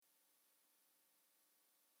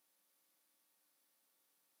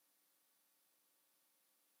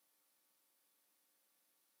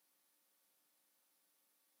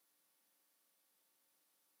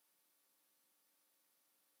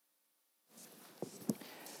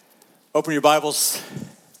Open your Bibles.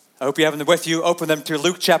 I hope you have them with you. Open them to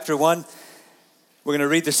Luke chapter 1. We're going to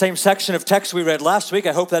read the same section of text we read last week.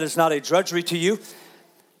 I hope that is not a drudgery to you.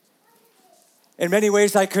 In many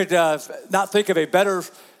ways, I could not think of a better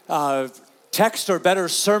text or better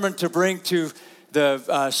sermon to bring to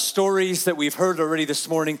the stories that we've heard already this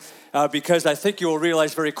morning, because I think you will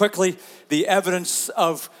realize very quickly the evidence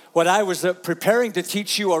of what I was preparing to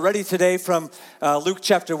teach you already today from Luke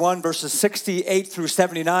chapter 1, verses 68 through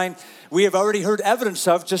 79. We have already heard evidence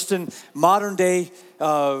of just in modern day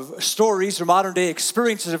stories or modern day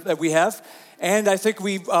experiences that we have. And I think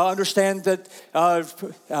we understand that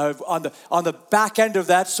on the back end of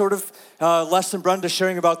that sort of lesson Brenda's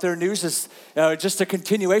sharing about their news is just a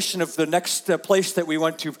continuation of the next place that we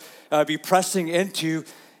want to be pressing into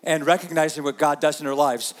and recognizing what God does in our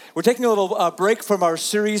lives. We're taking a little break from our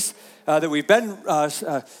series that we've been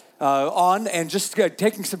on, and just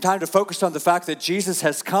taking some time to focus on the fact that Jesus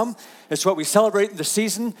has come. It's what we celebrate in the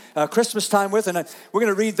season, Christmas time with. And we're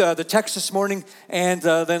going to read the text this morning and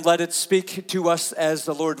then let it speak to us as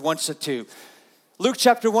the Lord wants it to. Luke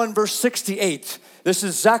chapter 1, verse 68. This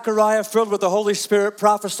is Zechariah filled with the Holy Spirit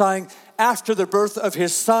prophesying after the birth of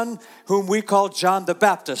his son, whom we call John the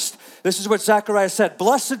Baptist. This is what Zechariah said.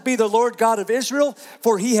 Blessed be the Lord God of Israel,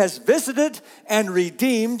 for he has visited and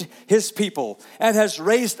redeemed his people, and has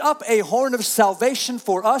raised up a horn of salvation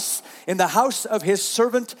for us in the house of his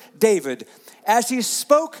servant David, as he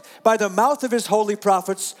spoke by the mouth of his holy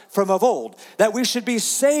prophets from of old, that we should be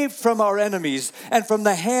saved from our enemies and from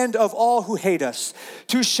the hand of all who hate us,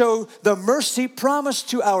 to show the mercy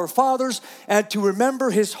promised to our fathers and to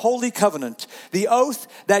remember his holy covenant, the oath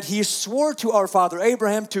that he swore to our father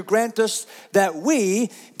Abraham to grant us that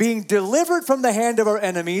we, being delivered from the hand of our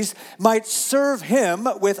enemies, might serve him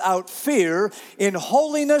without fear in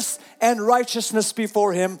holiness and righteousness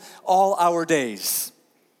before him all our days.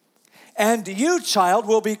 And you, child,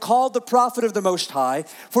 will be called the prophet of the Most High,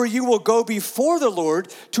 for you will go before the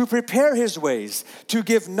Lord to prepare his ways, to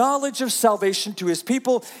give knowledge of salvation to his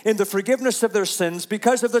people in the forgiveness of their sins,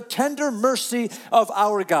 because of the tender mercy of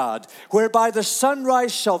our God, whereby the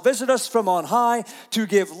sunrise shall visit us from on high, to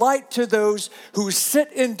give light to those who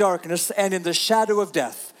sit in darkness and in the shadow of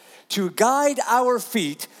death, to guide our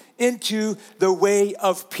feet into the way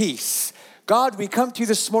of peace. God, we come to you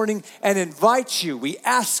this morning and invite you. We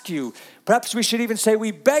ask you, perhaps we should even say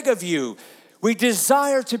we beg of you. We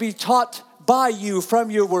desire to be taught by you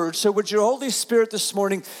from your word. So would your Holy Spirit this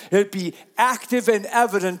morning be active and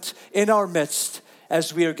evident in our midst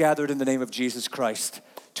as we are gathered in the name of Jesus Christ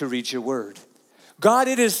to read your word. God,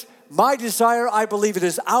 it is my desire, I believe it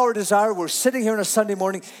is our desire. We're sitting here on a Sunday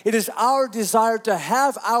morning. It is our desire to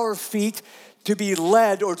have our feet to be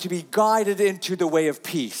led or to be guided into the way of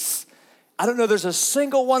peace. I don't know there's a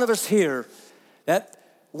single one of us here that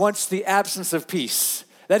wants the absence of peace,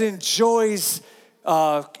 that enjoys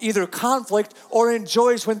either conflict or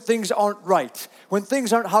enjoys when things aren't right, when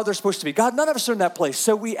things aren't how they're supposed to be. God, none of us are in that place.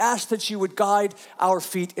 So we ask that you would guide our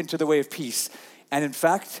feet into the way of peace. And in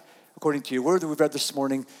fact, according to your word that we've read this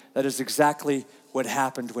morning, that is exactly what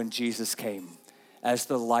happened when Jesus came as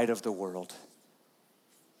the light of the world.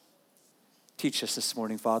 Teach us this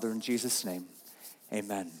morning, Father, in Jesus' name.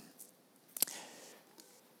 Amen.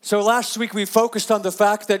 So last week we focused on the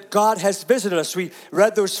fact that God has visited us. We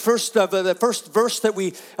read the first verse that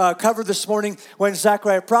we covered this morning when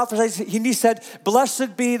Zechariah prophesied. He said,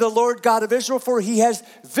 "Blessed be the Lord God of Israel, for he has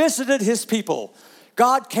visited his people."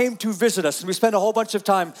 God came to visit us. And we spent a whole bunch of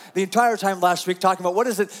time, the entire time last week, talking about what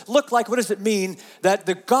does it look like, what does it mean that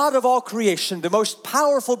the God of all creation, the most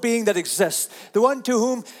powerful being that exists, the one to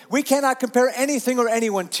whom we cannot compare anything or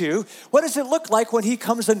anyone to, what does it look like when he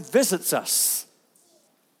comes and visits us?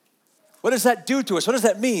 What does that do to us? What does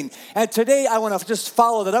that mean? And today I want to just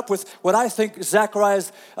follow that up with what I think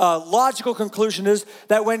Zechariah's logical conclusion is,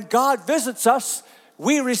 that when God visits us,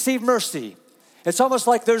 we receive mercy. It's almost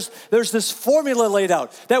like there's this formula laid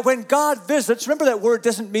out that when God visits, remember that word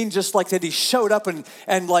doesn't mean just like that he showed up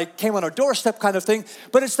and like came on our doorstep kind of thing,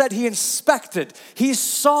 but it's that he inspected. He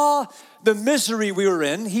saw the misery we were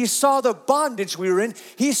in. He saw the bondage we were in.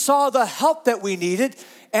 He saw the help that we needed,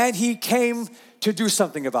 and he came to do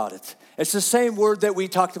something about it. It's the same word that we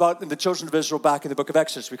talked about in the children of Israel back in the book of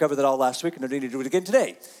Exodus. We covered that all last week, and I don't need to do it again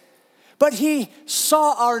today. But he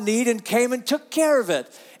saw our need and came and took care of it.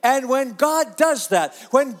 And when God does that,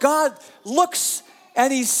 when God looks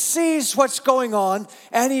and he sees what's going on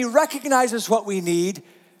and he recognizes what we need,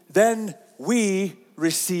 then we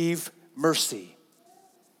receive mercy.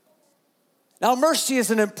 Now, mercy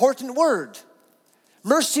is an important word.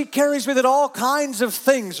 Mercy carries with it all kinds of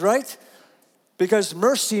things, right? Because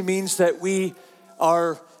mercy means that we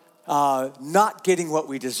are not getting what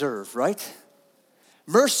we deserve, right?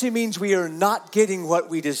 Mercy means we are not getting what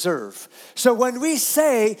we deserve. So when we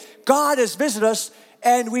say God has visited us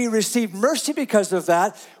and we receive mercy because of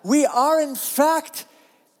that, we are in fact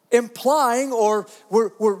implying, or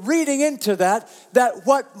we're reading into that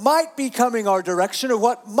what might be coming our direction, or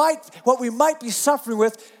what we might be suffering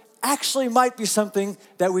with actually might be something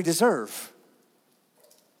that we deserve.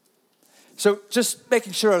 So just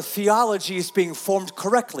making sure our theology is being formed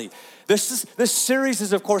correctly. This series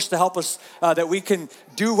is, of course, to help us that we can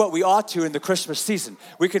do what we ought to in the Christmas season.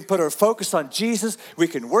 We can put our focus on Jesus. We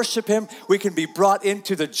can worship him. We can be brought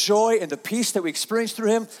into the joy and the peace that we experience through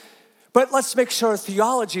him. But let's make sure our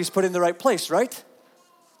theology is put in the right place, right?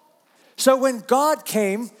 So when God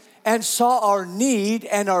came and saw our need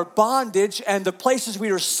and our bondage and the places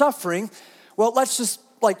we were suffering, well, let's just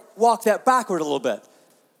walk that backward a little bit.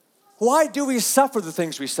 Why do we suffer the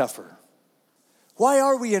things we suffer? Why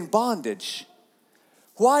are we in bondage?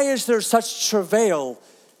 Why is there such travail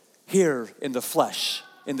here in the flesh,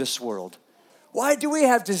 in this world? Why do we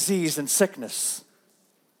have disease and sickness?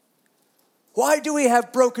 Why do we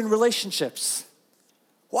have broken relationships?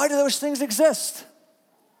 Why do those things exist?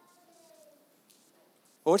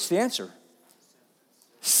 Well, what's the answer?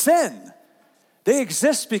 Sin. They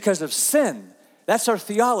exist because of sin. That's our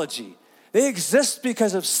theology. They exist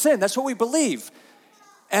because of sin. That's what we believe.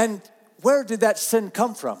 And where did that sin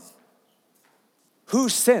come from? Who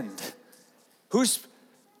sinned? Whose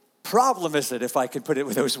problem is it, if I can put it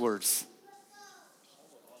with those words?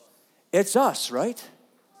 It's us, right?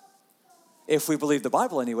 If we believe the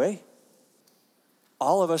Bible anyway.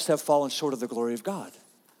 All of us have fallen short of the glory of God.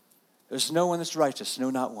 There's no one that's righteous, no,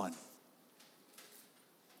 not one.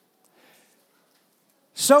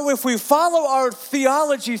 So if we follow our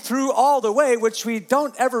theology through all the way, which we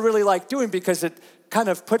don't ever really like doing because it kind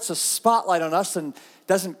of puts a spotlight on us and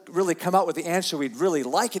doesn't really come out with the answer we'd really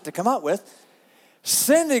like it to come out with,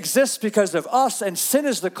 sin exists because of us, and sin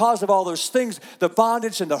is the cause of all those things, the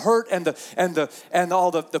bondage and the hurt and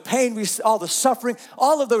all the pain, all the suffering,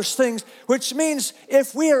 all of those things, which means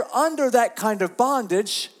if we are under that kind of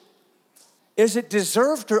bondage, is it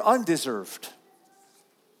deserved or undeserved?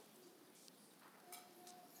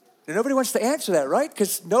 And nobody wants to answer that, right?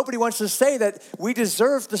 Because nobody wants to say that we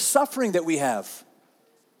deserve the suffering that we have.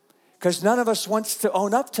 Because none of us wants to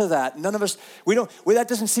own up to that. None of us, that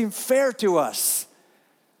doesn't seem fair to us.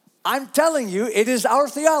 I'm telling you, it is our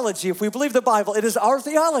theology. If we believe the Bible, it is our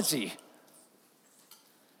theology.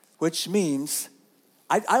 Which means,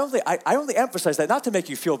 I only emphasize that not to make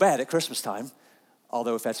you feel bad at Christmas time,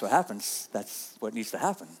 although if that's what happens, that's what needs to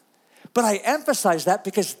happen. But I emphasize that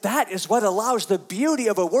because that is what allows the beauty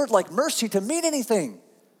of a word like mercy to mean anything.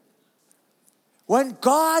 When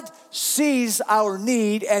God sees our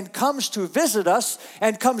need and comes to visit us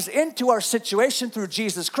and comes into our situation through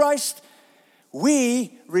Jesus Christ,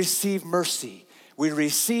 we receive mercy. We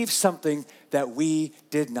receive something that we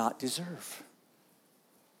did not deserve.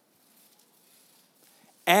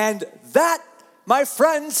 And that, my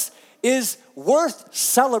friends, is worth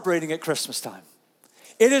celebrating at Christmas time.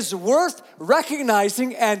 It is worth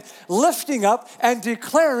recognizing and lifting up and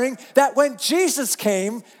declaring that when Jesus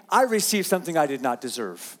came, I received something I did not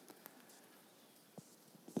deserve.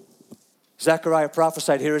 Zechariah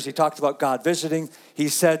prophesied here as he talked about God visiting. He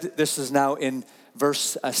said, this is now in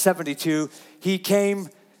verse 72, he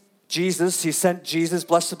sent Jesus,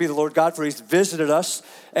 blessed be the Lord God, for he's visited us,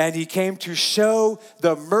 and he came to show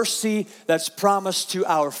the mercy that's promised to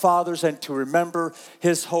our fathers and to remember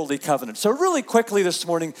his holy covenant. So really quickly this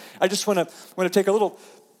morning, I just want to take a little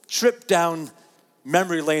trip down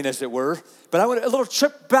memory lane, as it were. But I want a little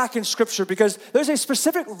trip back in Scripture because there's a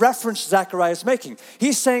specific reference Zechariah is making.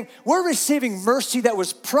 He's saying, we're receiving mercy that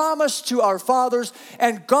was promised to our fathers,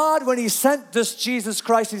 and God, when he sent this Jesus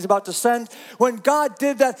Christ he's about to send, when God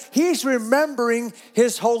did that, he's remembering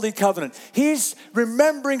his holy covenant. He's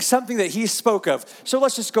remembering something that he spoke of. So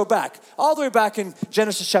let's just go back. All the way back in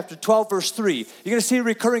Genesis chapter 12, verse 3. You're going to see a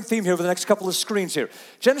recurring theme here over the next couple of screens here.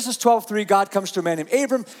 Genesis 12:3, God comes to a man named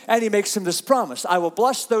Abram, and he makes him this promise. I will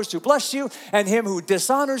bless those who bless you, and him who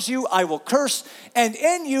dishonors you I will curse, and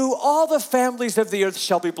in you all the families of the earth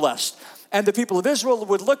shall be blessed. And the people of Israel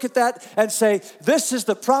would look at that and say, this is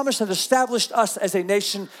the promise that established us as a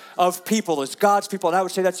nation of people, as God's people. And I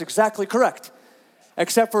would say that's exactly correct.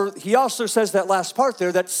 Except for he also says that last part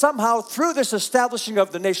there, that somehow through this establishing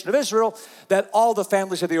of the nation of Israel, that all the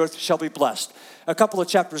families of the earth shall be blessed. A couple of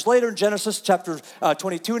chapters later in Genesis chapter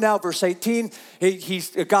 22 now, verse 18,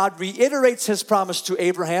 God reiterates his promise to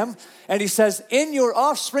Abraham, and he says, in your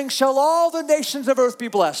offspring shall all the nations of earth be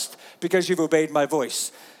blessed because you've obeyed my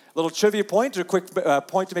voice. Little trivia point or quick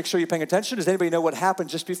point to make sure you're paying attention. Does anybody know what happened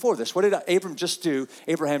just before this? What did Abraham just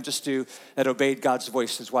do that obeyed God's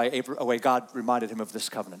voice? Is why God reminded him of this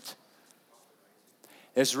covenant.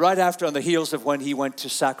 It's right after, on the heels of when he went to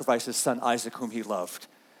sacrifice his son Isaac, whom he loved.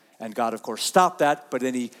 And God, of course, stopped that, but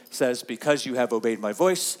then he says, because you have obeyed my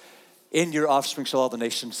voice, in your offspring shall all the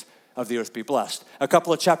nations of the earth be blessed. A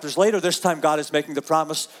couple of chapters later, this time God is making the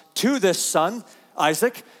promise to this son,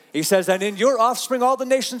 Isaac. He says, and in your offspring all the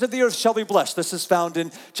nations of the earth shall be blessed. This is found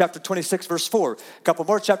in chapter 26, verse 4. A couple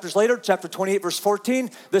more chapters later, chapter 28, verse 14,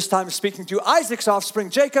 this time speaking to Isaac's offspring,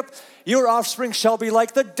 Jacob, your offspring shall be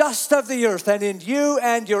like the dust of the earth, and in you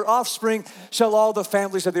and your offspring shall all the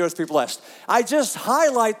families of the earth be blessed. I just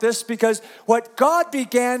highlight this because what God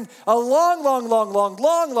began a long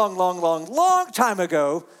time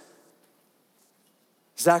ago,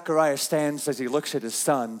 Zechariah stands as he looks at his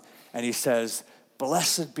son and he says,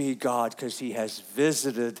 blessed be God, because he's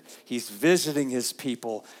visiting his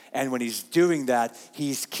people. And when he's doing that,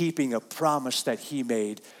 he's keeping a promise that he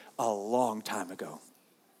made a long time ago.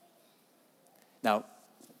 Now,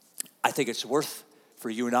 I think it's worth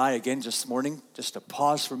for you and I, again, this morning, just to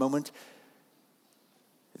pause for a moment.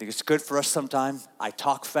 I think it's good for us sometime. I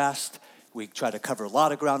talk fast. We try to cover a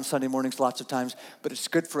lot of ground Sunday mornings lots of times, but it's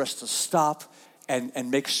good for us to stop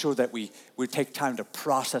and make sure that we take time to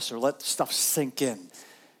process or let stuff sink in.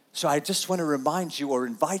 So I just want to remind you or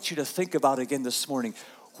invite you to think about again this morning,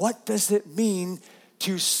 what does it mean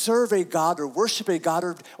to serve a God or worship a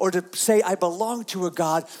God or to say I belong to a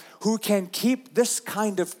God who can keep this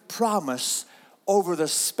kind of promise over the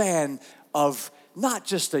span of not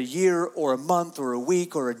just a year or a month or a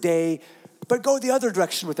week or a day, but go the other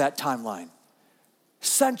direction with that timeline.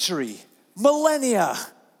 Century, millennia.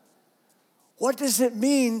 What does it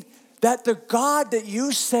mean that the God that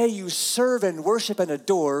you say you serve and worship and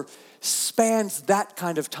adore spans that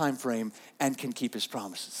kind of time frame and can keep his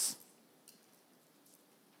promises?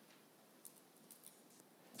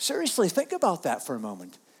 Seriously, think about that for a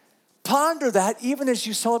moment. Ponder that even as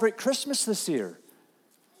you celebrate Christmas this year.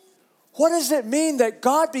 What does it mean that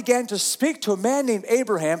God began to speak to a man named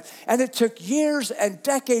Abraham, and it took years and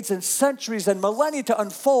decades and centuries and millennia to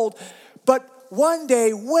unfold, but one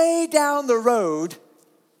day, way down the road,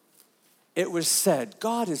 it was said,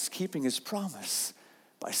 God is keeping his promise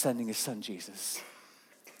by sending his son Jesus.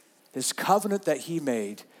 His covenant that he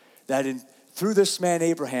made, that through this man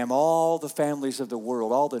Abraham, all the families of the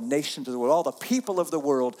world, all the nations of the world, all the people of the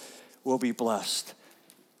world will be blessed,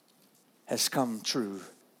 has come true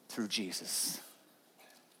through Jesus.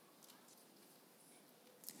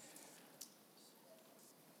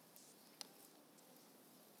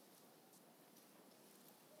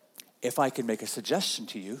 If I can make a suggestion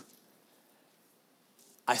to you,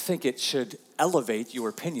 I think it should elevate your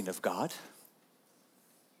opinion of God.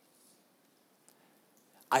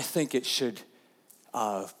 I think it should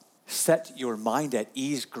set your mind at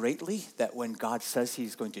ease greatly that when God says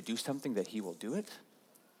he's going to do something, that he will do it.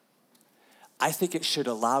 I think it should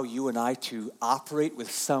allow you and I to operate with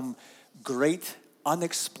some great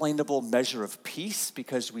unexplainable measure of peace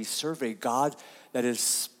because we serve a God that is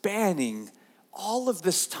spanning all of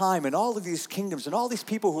this time and all of these kingdoms and all these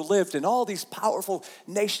people who lived and all these powerful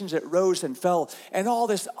nations that rose and fell and all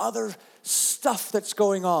this other stuff that's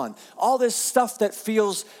going on. All this stuff that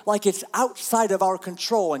feels like it's outside of our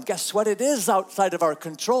control. And guess what? It is outside of our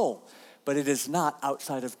control, but it is not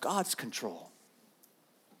outside of God's control.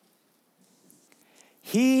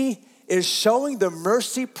 He is showing the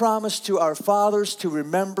mercy promised to our fathers to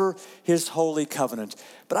remember his holy covenant.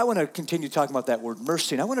 But I want to continue talking about that word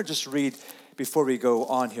mercy. And I want to just read, before we go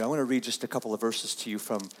on here, I want to read just a couple of verses to you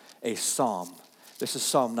from a psalm. This is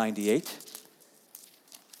Psalm 98.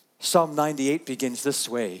 Psalm 98 begins this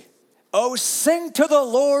way. Oh, sing to the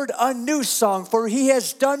Lord a new song, for he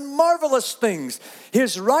has done marvelous things.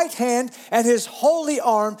 His right hand and his holy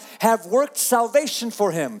arm have worked salvation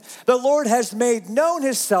for him. The Lord has made known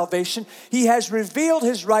his salvation. He has revealed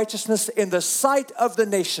his righteousness in the sight of the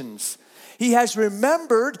nations. He has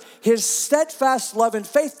remembered his steadfast love and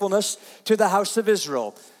faithfulness to the house of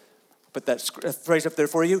Israel. Put that phrase up there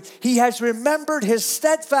for you. He has remembered his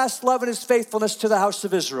steadfast love and his faithfulness to the house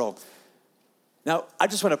of Israel. Now, I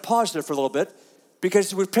just want to pause there for a little bit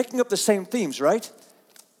because we're picking up the same themes, right?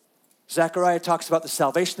 Zechariah talks about the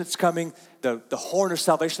salvation that's coming, the horn of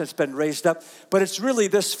salvation that's been raised up. But it's really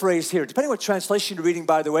this phrase here. Depending on what translation you're reading,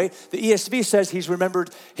 by the way, the ESV says he's remembered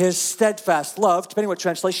his steadfast love. Depending on what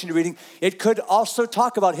translation you're reading, it could also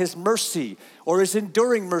talk about his mercy or his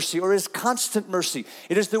enduring mercy or his constant mercy.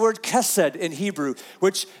 It is the word chesed in Hebrew,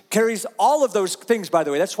 which carries all of those things, by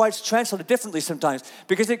the way. That's why it's translated differently sometimes,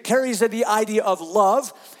 because it carries the idea of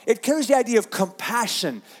love. It carries the idea of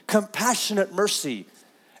compassion, compassionate mercy.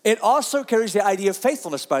 It also carries the idea of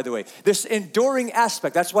faithfulness, by the way, this enduring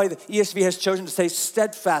aspect. That's why the ESV has chosen to say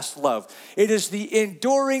steadfast love. It is the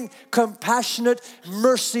enduring, compassionate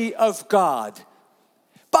mercy of God.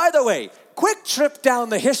 By the way, quick trip down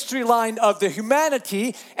the history line of the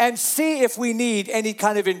humanity and see if we need any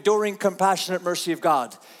kind of enduring, compassionate mercy of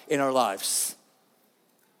God in our lives.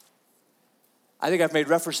 I think I've made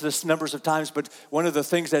reference to this numbers of times, but one of the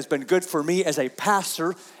things that's been good for me as a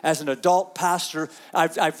pastor, as an adult pastor,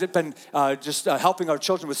 I've been helping our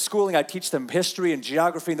children with schooling. I teach them history and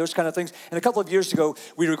geography and those kind of things. And a couple of years ago,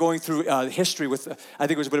 we were going through history with, I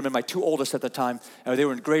think it would have been my two oldest at the time. They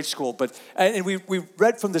were in grade school. And we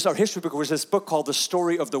read from this, our history book was this book called The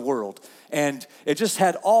Story of the World. And it just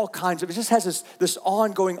had all kinds of, it just has this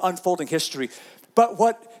ongoing, unfolding history. But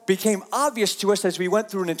what became obvious to us as we went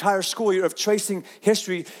through an entire school year of tracing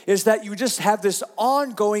history is that you just have this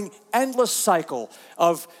ongoing, endless cycle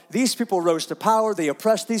of these people rose to power, they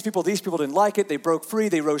oppressed these people didn't like it, they broke free,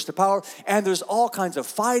 they rose to power, and there's all kinds of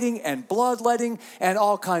fighting and bloodletting and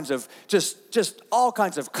all kinds of just all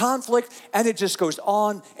kinds of conflict, and it just goes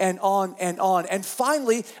on and on and on. And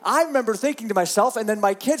finally, I remember thinking to myself, and then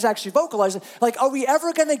my kids actually vocalized it, like, are we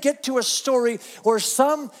ever going to get to a story where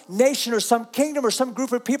some nation or some kingdom or some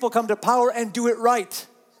group of people come to power and do it right?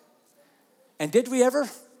 And did we ever?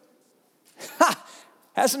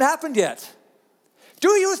 Hasn't happened yet. Do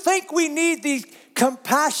you think we need the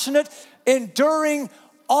compassionate, enduring,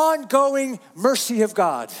 ongoing mercy of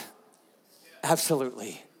God?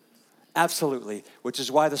 Absolutely. Absolutely, which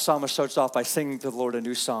is why the psalmist starts off by singing to the Lord a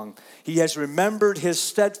new song. He has remembered his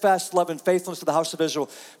steadfast love and faithfulness to the house of Israel.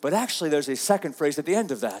 But actually, there's a second phrase at the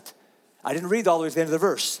end of that. I didn't read all the way to the end of the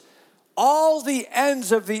verse. All the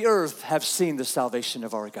ends of the earth have seen the salvation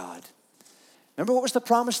of our God. Remember what was the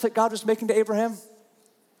promise that God was making to Abraham?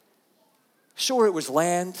 Sure, it was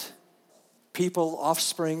land, people,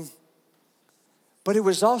 offspring. But it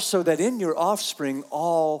was also that in your offspring,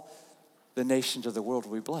 all the nations of the world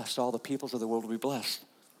will be blessed. All the peoples of the world will be blessed.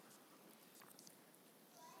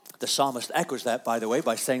 The psalmist echoes that, by the way,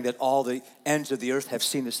 by saying that all the ends of the earth have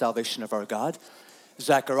seen the salvation of our God.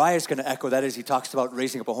 Zechariah is going to echo that as he talks about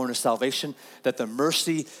raising up a horn of salvation, that the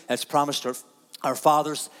mercy as promised our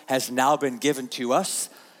fathers has now been given to us.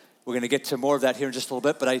 We're going to get to more of that here in just a little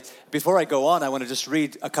bit, but before I go on, I want to just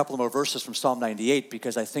read a couple more verses from Psalm 98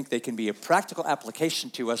 because I think they can be a practical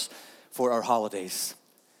application to us for our holidays.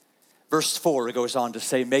 Verse 4, it goes on to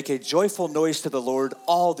say, make a joyful noise to the Lord,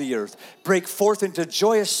 all the earth. Break forth into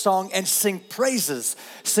joyous song and sing praises.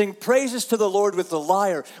 Sing praises to the Lord with the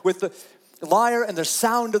lyre and the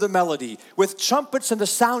sound of the melody. With trumpets and the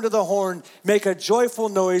sound of the horn, make a joyful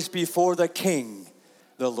noise before the King,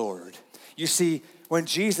 the Lord. You see, when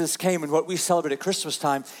Jesus came and what we celebrate at Christmas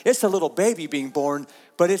time, it's a little baby being born,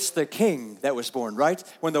 but it's the King that was born, right?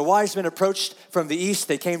 When the wise men approached from the east,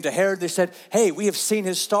 they came to Herod, they said, hey, we have seen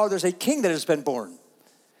his star, there's a king that has been born.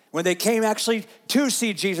 When they came actually to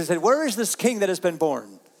see Jesus, they said, where is this king that has been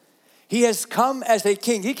born? He has come as a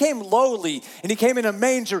king. He came lowly, and he came in a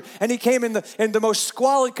manger, and he came in the most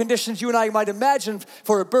squalid conditions you and I might imagine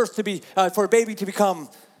for a baby to become.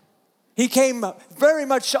 He came very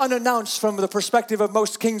much unannounced from the perspective of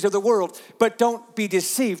most kings of the world, but don't be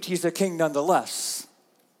deceived, he's a king nonetheless.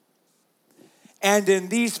 And in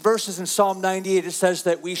these verses in Psalm 98, it says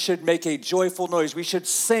that we should make a joyful noise. We should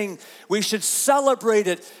sing. We should celebrate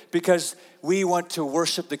it because we want to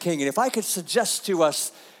worship the King. And if I could suggest to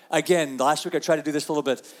us, again, last week I tried to do this a little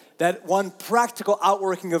bit, that one practical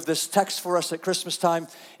outworking of this text for us at Christmas time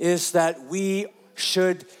is that we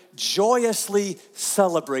should joyously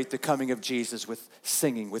celebrate the coming of Jesus with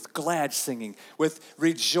singing, with glad singing, with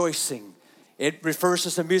rejoicing. It refers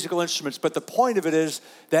to some musical instruments, but the point of it is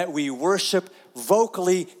that we worship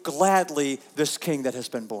vocally, gladly this King that has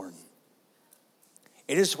been born.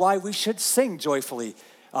 It is why we should sing joyfully,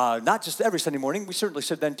 not just every Sunday morning, we certainly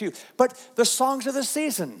should then too, but the songs of the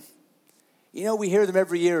season. You know, we hear them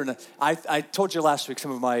every year, and I told you last week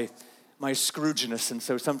some of my Scrooginess, and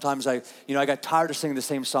so sometimes I got tired of singing the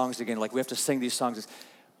same songs again, like we have to sing these songs,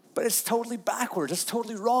 but it's totally backwards, it's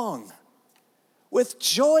totally wrong. With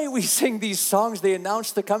joy we sing these songs, they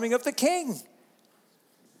announce the coming of the King.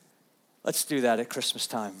 Let's do that at Christmas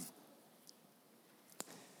time.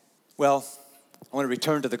 Well, I want to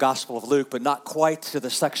return to the Gospel of Luke, but not quite to the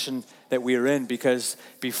section that we are in, because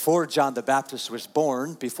before John the Baptist was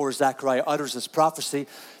born, before Zechariah utters this prophecy,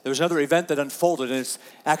 there was another event that unfolded, and it's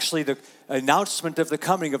actually the announcement of the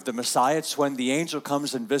coming of the Messiah. It's when the angel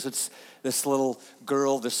comes and visits this little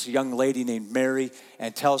girl, this young lady named Mary,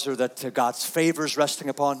 and tells her that God's favor is resting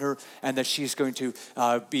upon her, and that she's going to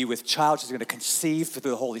be with child. She's going to conceive through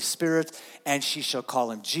the Holy Spirit, and she shall call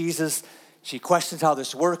him Jesus. She questions how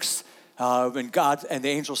this works. And the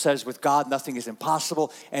angel says, with God, nothing is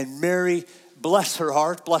impossible. And Mary, bless her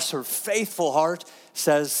heart, bless her faithful heart,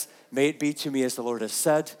 says, may it be to me as the Lord has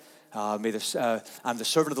said. I'm the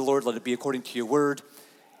servant of the Lord, let it be according to your word.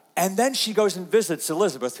 And then she goes and visits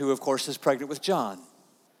Elizabeth, who of course is pregnant with John.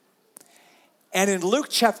 And in Luke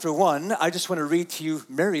chapter 1, I just want to read to you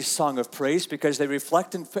Mary's song of praise, because they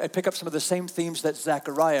reflect and pick up some of the same themes that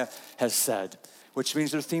Zechariah has said, which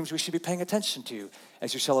means they're themes we should be paying attention to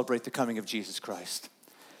as you celebrate the coming of Jesus Christ.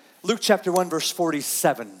 Luke chapter 1, verse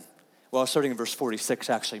 47. Well, starting in verse 46,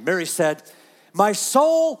 actually. Mary said, my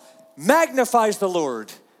soul magnifies the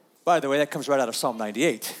Lord. By the way, that comes right out of Psalm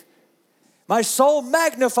 98. My soul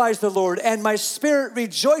magnifies the Lord, and my spirit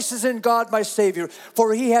rejoices in God my Savior,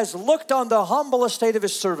 for he has looked on the humble estate of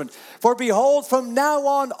his servant. For behold, from now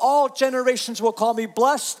on all generations will call me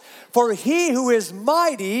blessed, for he who is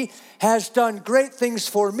mighty has done great things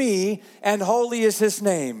for me, and holy is his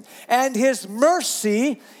name. And his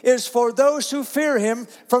mercy is for those who fear him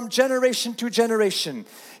from generation to generation.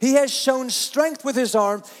 He has shown strength with his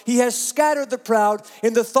arm. He has scattered the proud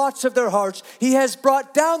in the thoughts of their hearts. He has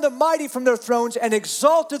brought down the mighty from their thrones and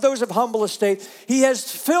exalted those of humble estate. He has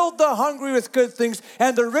filled the hungry with good things,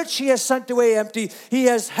 and the rich he has sent away empty. He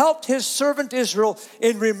has helped his servant Israel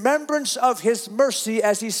in remembrance of his mercy,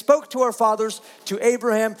 as he spoke to our fathers, to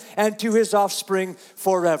Abraham, and to his offspring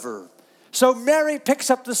forever. So Mary picks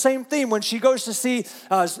up the same theme when she goes to see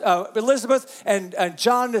Elizabeth, and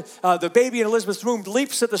John, the baby in Elizabeth's womb,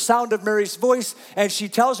 leaps at the sound of Mary's voice, and she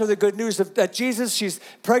tells her the good news of that Jesus, she's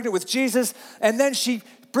pregnant with Jesus, and then she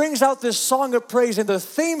brings out this song of praise, and the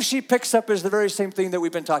theme she picks up is the very same thing that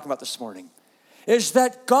we've been talking about this morning, is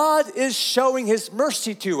that God is showing his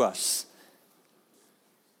mercy to us.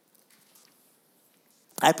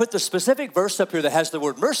 I put the specific verse up here that has the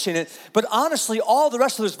word mercy in it, but honestly, all the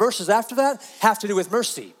rest of those verses after that have to do with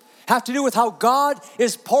mercy, have to do with how God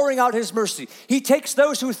is pouring out his mercy. He takes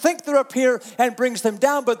those who think they're up here and brings them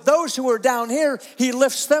down, but those who are down here, he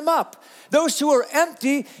lifts them up. Those who are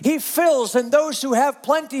empty, he fills, and those who have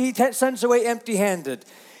plenty, he sends away empty-handed.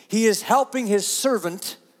 He is helping his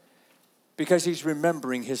servant because he's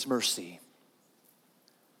remembering his mercy.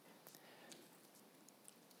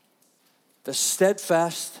 The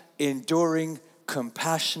steadfast, enduring,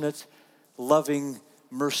 compassionate, loving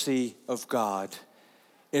mercy of God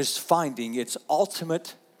is finding its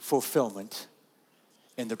ultimate fulfillment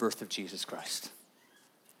in the birth of Jesus Christ.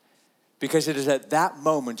 Because it is at that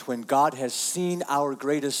moment when God has seen our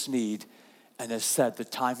greatest need and has said, the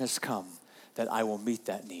time has come that I will meet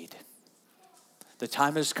that need. The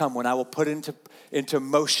time has come when I will put into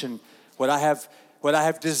motion what I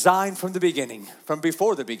have designed from the beginning, from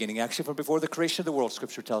before the beginning, actually from before the creation of the world,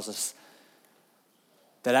 Scripture tells us,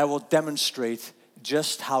 that I will demonstrate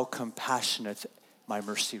just how compassionate my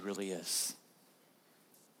mercy really is.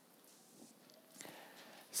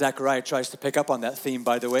 Zechariah tries to pick up on that theme,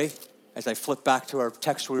 by the way. As I flip back to our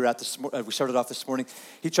text we started off this morning,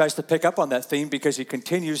 he tries to pick up on that theme because he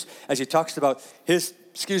continues as he talks about his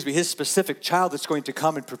specific child that's going to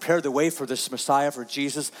come and prepare the way for this Messiah, for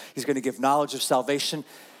Jesus. He's going to give knowledge of salvation.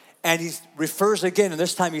 And he refers again, and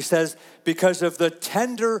this time he says, because of the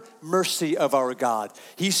tender mercy of our God.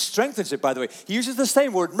 He strengthens it, by the way. He uses the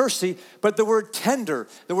same word, mercy, but the word tender,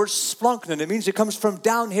 the word splunknen, it means it comes from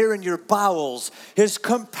down here in your bowels. His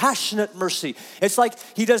compassionate mercy. It's like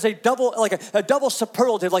he does a double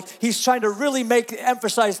superlative, like he's trying to really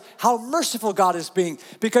emphasize how merciful God is being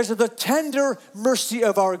because of the tender mercy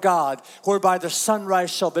of our God, whereby the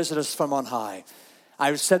sunrise shall visit us from on high. I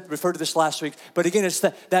referred to this last week, but again, it's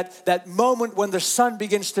that moment when the sun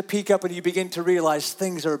begins to peak up and you begin to realize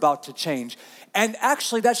things are about to change. And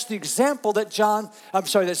actually, that's the example that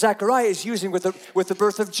Zechariah is using with the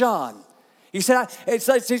birth of John. He said,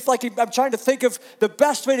 it's like I'm trying to think of the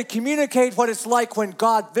best way to communicate what it's like when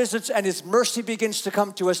God visits and his mercy begins to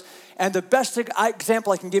come to us. And the best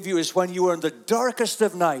example I can give you is when you are in the darkest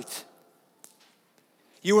of night.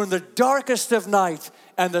 You are in the darkest of night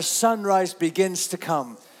and the sunrise begins to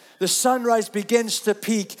come. the sunrise begins to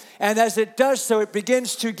peak. And as it does so, it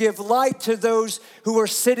begins to give light to those who are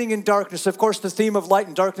sitting in darkness. Of course, the theme of light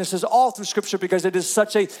and darkness is all through Scripture because it is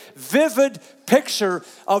such a vivid picture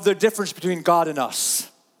of the difference between God and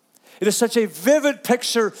us. It is such a vivid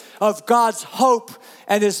picture of God's hope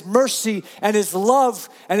and His mercy and His love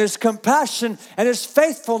and His compassion and His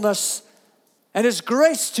faithfulness and His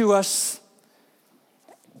grace to us,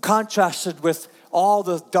 contrasted with all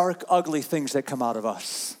the dark, ugly things that come out of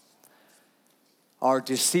us. Our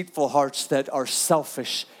deceitful hearts that are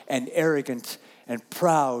selfish and arrogant and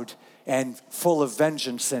proud and full of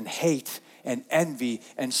vengeance and hate and envy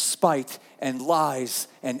and spite and lies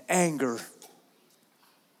and anger.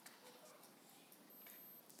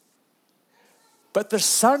 But the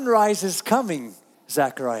sunrise is coming,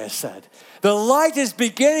 Zechariah said. The light is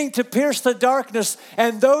beginning to pierce the darkness,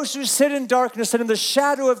 and those who sit in darkness and in the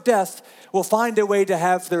shadow of death will find a way to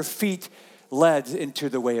have their feet led into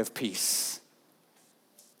the way of peace.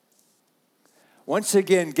 Once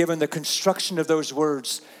again, given the construction of those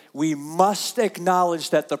words, we must acknowledge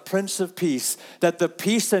that the Prince of Peace, that the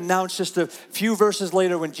peace announced just a few verses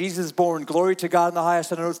later when Jesus is born, glory to God in the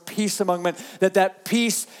highest and on earth, peace among men, that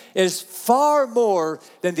peace is far more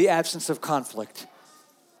than the absence of conflict.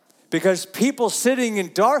 Because people sitting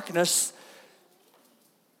in darkness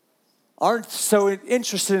aren't so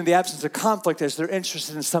interested in the absence of conflict as they're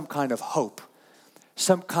interested in some kind of hope,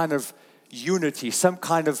 some kind of unity, some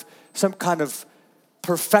kind of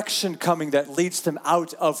perfection coming that leads them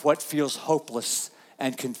out of what feels hopeless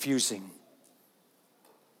and confusing.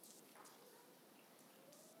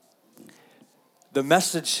 The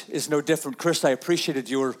message is no different. Chris, I appreciated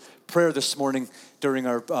your prayer this morning during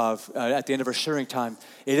our at the end of our sharing time.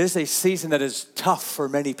 It is a season that is tough for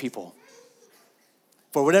many people.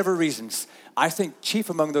 For whatever reasons, I think chief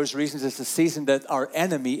among those reasons is the season that our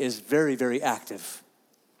enemy is very, very active.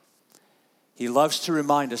 He loves to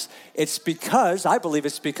remind us. I believe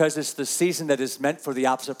it's because it's the season that is meant for the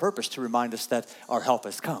opposite purpose, to remind us that our help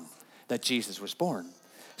has come, that Jesus was born.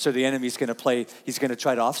 So the enemy's going to he's going to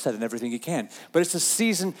try to offset in everything he can. But it's a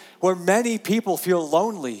season where many people feel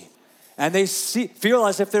lonely and they feel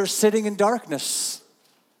as if they're sitting in darkness.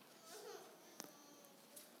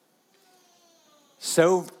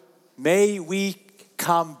 So may we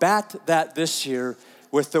combat that this year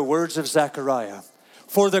with the words of Zechariah.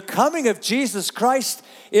 For the coming of Jesus Christ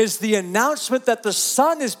is the announcement that the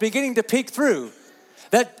sun is beginning to peek through,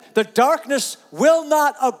 that the darkness will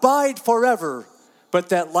not abide forever, but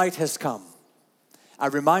that light has come. I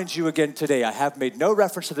remind you again today, I have made no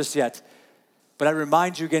reference to this yet, but I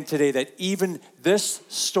remind you again today that even this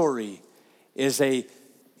story is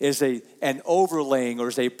an overlaying or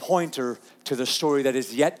is a pointer to the story that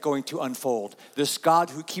is yet going to unfold. This God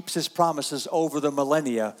who keeps His promises over the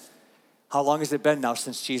millennia. How long has it been now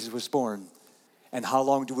since Jesus was born? And how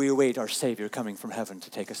long do we await our Savior coming from heaven to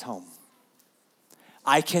take us home?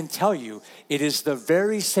 I can tell you, it is the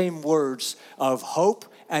very same words of hope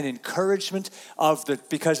and encouragement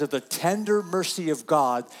because of the tender mercy of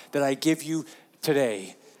God that I give you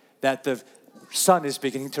today, that the sun is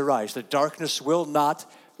beginning to rise. The darkness will not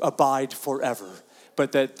abide forever,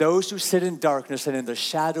 but that those who sit in darkness and in the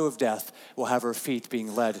shadow of death will have our feet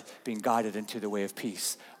being led, being guided into the way of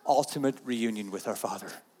peace. Ultimate reunion with our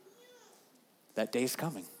Father. That day is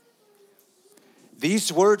coming.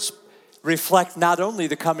 These words reflect not only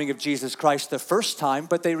the coming of Jesus Christ the first time,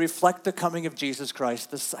 but they reflect the coming of Jesus Christ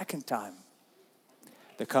the second time.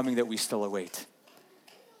 The coming that we still await.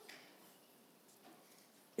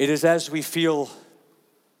 It is as we feel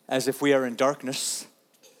as if we are in darkness,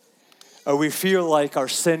 or we feel like our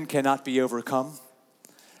sin cannot be overcome,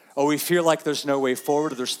 or we feel like there's no way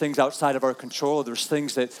forward, or there's things outside of our control, or there's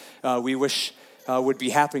things that we wish would be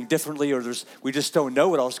happening differently, or we just don't know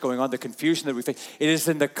what else is going on, the confusion that we face. It is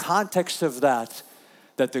in the context of that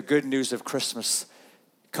the good news of Christmas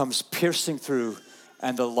comes piercing through,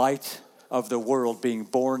 and the light of the world being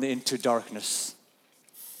born into darkness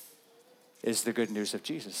is the good news of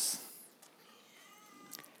Jesus.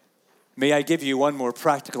 May I give you one more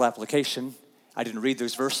practical application? I didn't read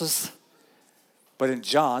those verses. But in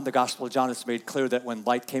John, the Gospel of John, it's made clear that when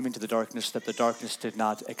light came into the darkness, that the darkness did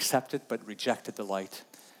not accept it, but rejected the light.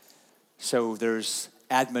 So there's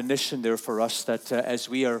admonition there for us that as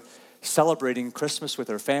we are celebrating Christmas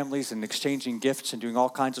with our families and exchanging gifts and doing all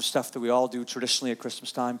kinds of stuff that we all do traditionally at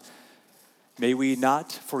Christmas time, may we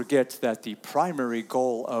not forget that the primary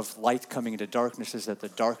goal of light coming into darkness is that the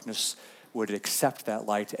darkness would accept that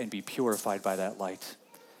light and be purified by that light,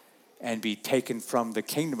 and be taken from the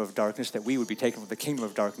kingdom of darkness, that we would be taken from the kingdom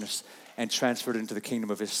of darkness and transferred into the kingdom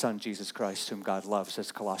of His Son, Jesus Christ, whom God loves,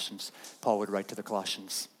 as Paul would write to the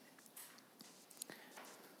Colossians.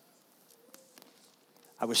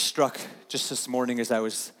 I was struck just this morning as I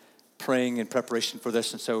was praying in preparation for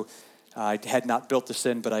this, and so I had not built this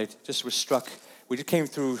in, but I just was struck. We just came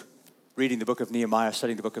through reading the book of Nehemiah,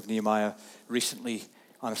 studying the book of Nehemiah recently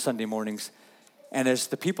on a Sunday mornings. And as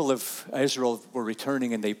the people of Israel were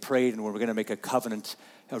returning and they prayed and were going to make a covenant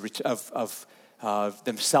of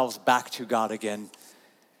themselves back to God again,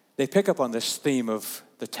 they pick up on this theme of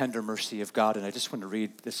the tender mercy of God. And I just want to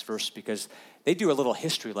read this verse because they do a little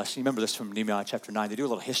history lesson. You remember this from Nehemiah chapter 9. They do a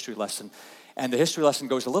little history lesson. And the history lesson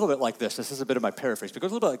goes a little bit like this. This is a bit of my paraphrase, but it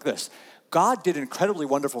goes a little bit like this. God did incredibly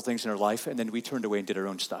wonderful things in our life, and then we turned away and did our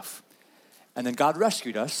own stuff. And then God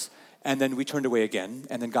rescued us, and then we turned away again,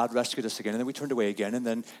 and then God rescued us again, and then we turned away again, and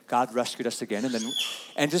then God rescued us again,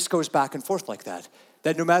 and just goes back and forth like that.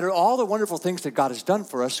 That no matter all the wonderful things that God has done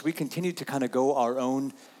for us, we continue to kind of go our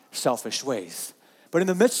own selfish ways. But in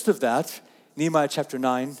the midst of that, Nehemiah chapter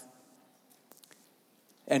 9,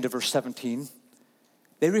 end of verse 17,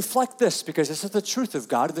 they reflect this because this is the truth of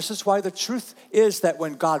God. This is why the truth is that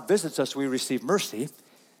when God visits us, we receive mercy.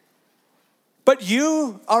 But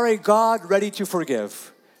you are a God ready to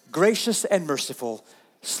forgive, gracious and merciful,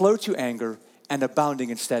 slow to anger, and abounding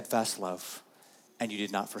in steadfast love, and you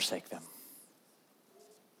did not forsake them.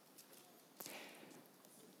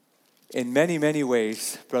 In many, many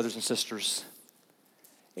ways, brothers and sisters,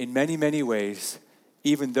 in many, many ways,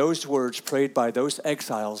 even those words prayed by those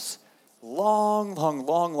exiles long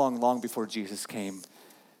before Jesus came,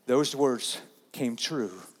 those words came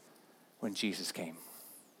true when Jesus came.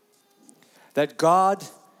 That God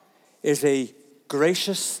is a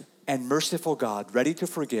gracious and merciful God, ready to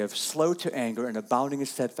forgive, slow to anger, and abounding in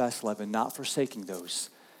steadfast love, and not forsaking those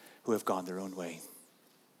who have gone their own way.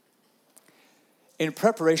 In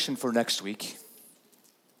preparation for next week,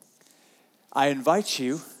 I invite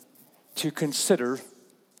you to consider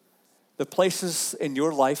the places in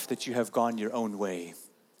your life that you have gone your own way.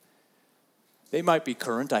 They might be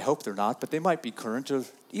current, I hope they're not, but they might be current, or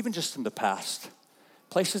even just in the past.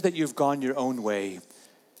 Places that you've gone your own way,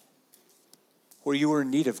 where you were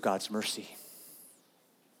in need of God's mercy.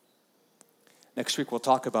 Next week we'll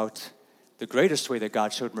talk about the greatest way that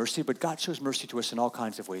God showed mercy, but God shows mercy to us in all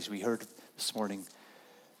kinds of ways. We heard this morning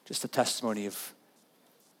just a testimony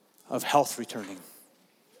of health returning.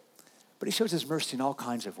 But he shows his mercy in all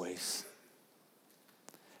kinds of ways.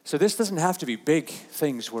 So this doesn't have to be big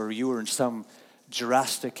things where you were in some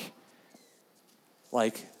drastic,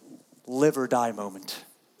 like, live or die moment.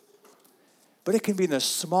 But it can be in the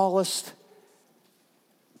smallest,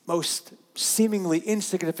 most seemingly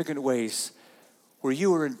insignificant ways where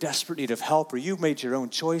you were in desperate need of help, or you made your own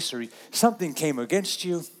choice, or something came against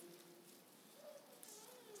you.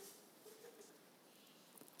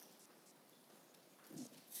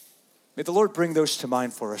 May the Lord bring those to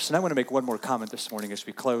mind for us. And I want to make one more comment this morning as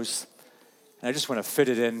we close. And I just want to fit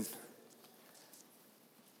it in.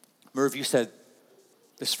 Merv, you said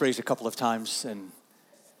this phrase a couple of times, and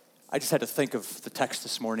I just had to think of the text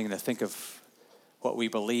this morning and to think of what we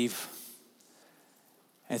believe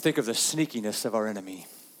and think of the sneakiness of our enemy.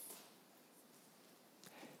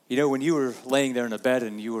 You know, when you were laying there in a bed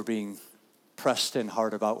and you were being pressed in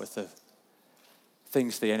hard about with the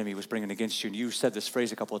things the enemy was bringing against you, and you said this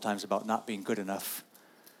phrase a couple of times about not being good enough.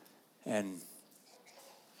 And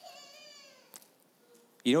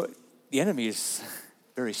you know, the enemy is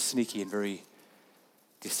very sneaky and very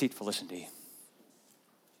deceitful, isn't he?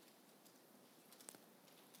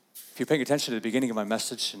 If you're paying attention to the beginning of my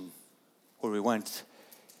message and where we went,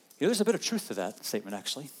 you know, there's a bit of truth to that statement,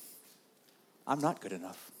 actually. I'm not good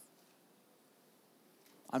enough.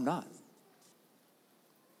 I'm not.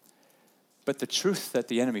 But the truth that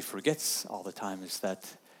the enemy forgets all the time is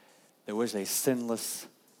that there was a sinless,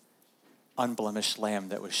 unblemished lamb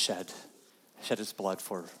that was shed his blood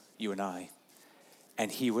for you and I,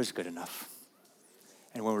 and he was good enough.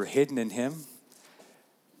 And when we're hidden in him,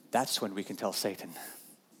 that's when we can tell Satan,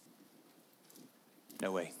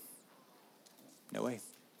 no way, no way.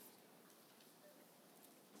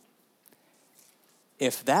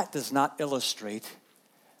 If that does not illustrate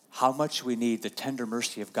how much we need the tender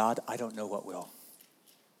mercy of God, I don't know what will.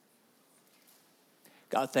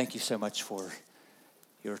 God, thank you so much for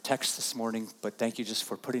your text this morning, but thank you just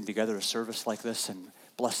for putting together a service like this and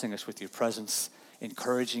blessing us with your presence,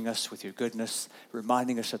 encouraging us with your goodness,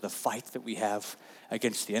 reminding us of the fight that we have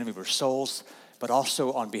against the enemy of our souls, but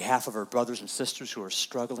also on behalf of our brothers and sisters who are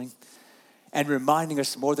struggling. And reminding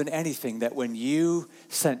us more than anything that when you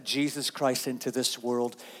sent Jesus Christ into this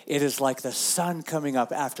world, it is like the sun coming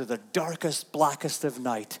up after the darkest, blackest of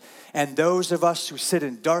night. And those of us who sit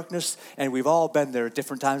in darkness, and we've all been there at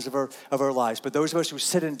different times of our lives, but those of us who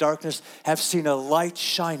sit in darkness have seen a light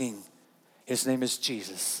shining His name is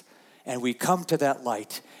Jesus. And we come to that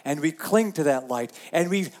light, and we cling to that light, and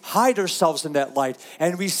we hide ourselves in that light,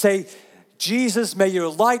 and we say, Jesus, may your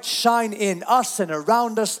light shine in us and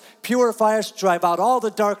around us, purify us, drive out all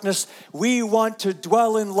the darkness. We want to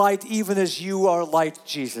dwell in light even as you are light,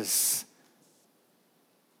 Jesus.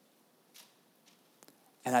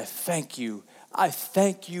 And I thank you,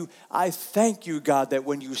 God, that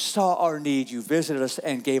when you saw our need, you visited us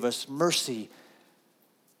and gave us mercy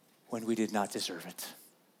when we did not deserve it.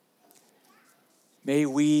 May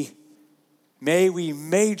we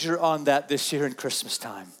major on that this year in Christmas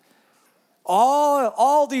time.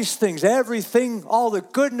 All these things, everything, all the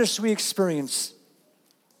goodness we experience,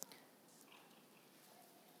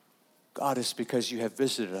 God, is because you have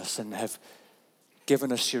visited us and have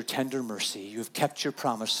given us your tender mercy. You have kept your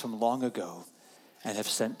promise from long ago and have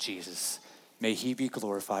sent Jesus. May he be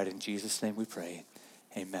glorified. In Jesus' name we pray.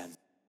 Amen.